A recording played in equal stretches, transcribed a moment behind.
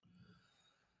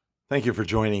Thank you for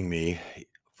joining me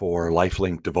for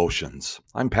LifeLink Devotions.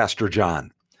 I'm Pastor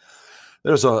John.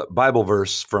 There's a Bible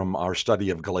verse from our study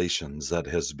of Galatians that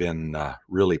has been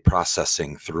really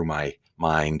processing through my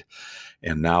mind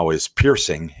and now is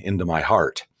piercing into my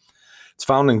heart. It's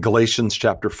found in Galatians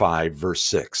chapter 5, verse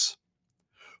 6.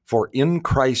 For in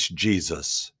Christ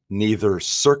Jesus, neither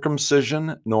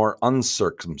circumcision nor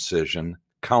uncircumcision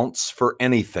counts for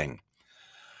anything,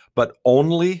 but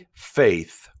only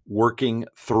faith working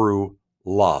through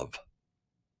love.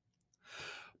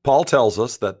 Paul tells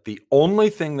us that the only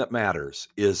thing that matters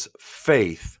is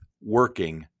faith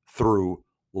working through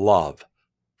love.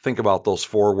 Think about those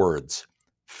four words: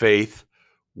 faith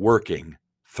working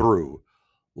through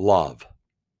love.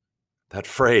 That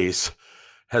phrase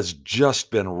has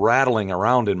just been rattling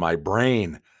around in my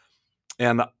brain,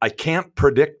 and I can't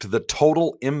predict the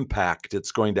total impact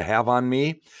it's going to have on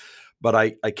me, but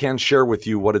I can share with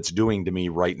you what it's doing to me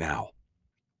right now.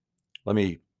 Let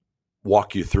me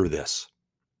walk you through this.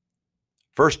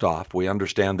 First off, we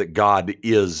understand that God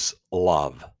is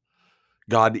love.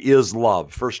 God is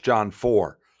love. 1 John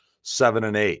 4, 7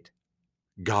 and 8.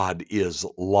 God is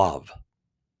love.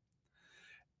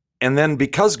 And then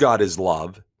because God is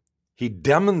love, he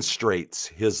demonstrates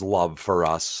his love for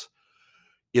us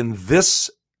in this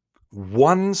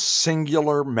one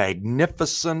singular,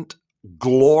 magnificent,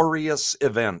 glorious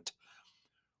event.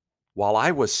 While I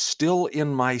was still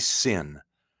in my sin,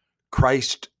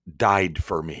 Christ died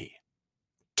for me.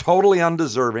 Totally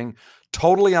undeserving,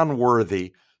 totally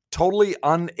unworthy, totally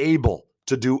unable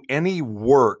to do any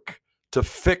work to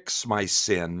fix my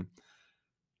sin,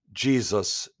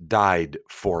 Jesus died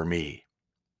for me.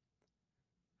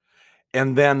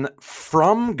 And then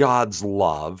from God's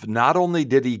love, not only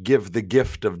did he give the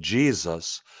gift of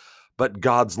Jesus, but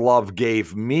God's love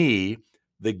gave me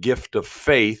the gift of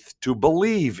faith to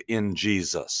believe in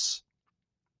Jesus.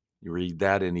 You read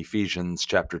that in Ephesians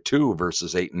chapter 2,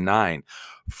 verses 8 and 9.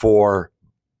 For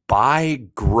by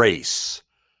grace,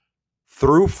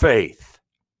 through faith,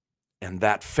 and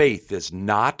that faith is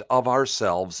not of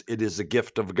ourselves, it is a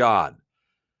gift of God.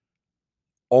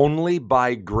 Only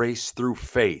by grace through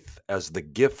faith, as the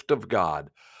gift of God,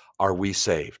 are we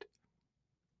saved.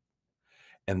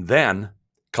 And then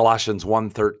Colossians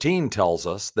 1:13 tells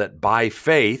us that by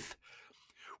faith,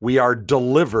 we are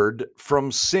delivered from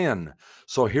sin.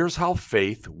 So here's how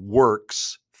faith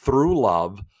works through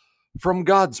love from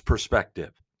God's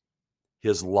perspective.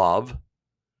 His love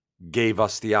gave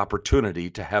us the opportunity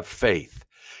to have faith.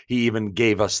 He even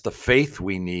gave us the faith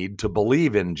we need to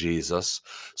believe in Jesus,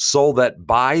 so that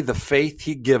by the faith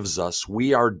he gives us,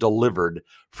 we are delivered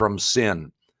from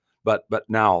sin. But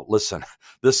now, listen,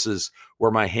 this is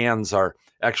where my hands are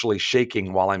actually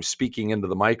shaking while I'm speaking into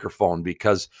the microphone,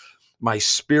 because my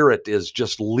spirit is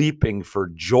just leaping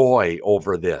for joy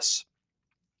over this.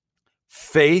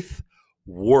 Faith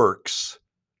works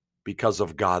because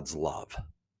of God's love.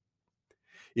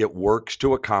 It works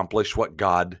to accomplish what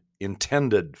God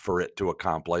intended for it to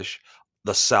accomplish,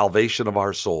 the salvation of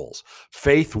our souls.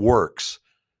 Faith works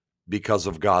because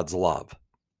of God's love.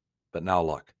 But now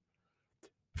look,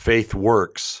 faith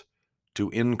works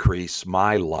to increase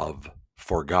my love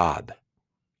for God.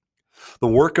 The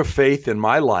work of faith in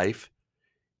my life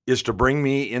is to bring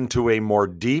me into a more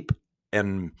deep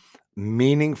and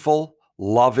meaningful,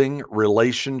 loving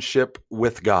relationship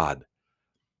with God.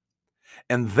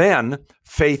 And then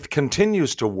faith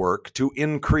continues to work to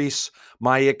increase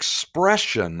my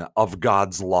expression of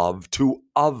God's love to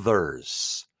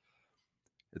others.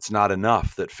 It's not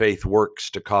enough that faith works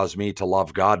to cause me to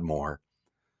love God more.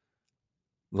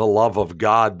 The love of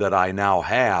God that I now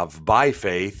have by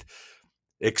faith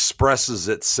expresses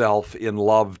itself in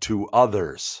love to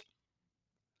others.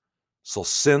 So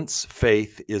since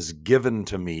faith is given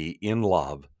to me in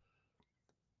love,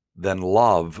 then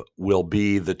love will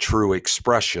be the true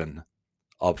expression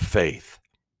of faith.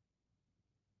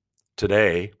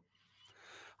 Today,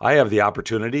 I have the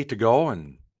opportunity to go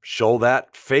and show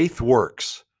that faith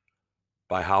works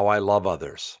by how I love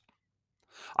others.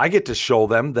 I get to show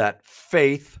them that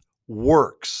faith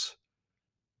works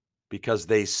because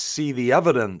they see the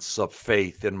evidence of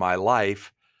faith in my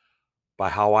life by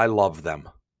how I love them.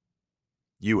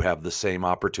 You have the same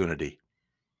opportunity.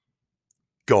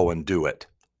 Go and do it.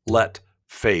 Let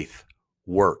faith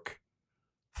work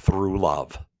through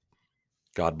love.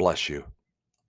 God bless you.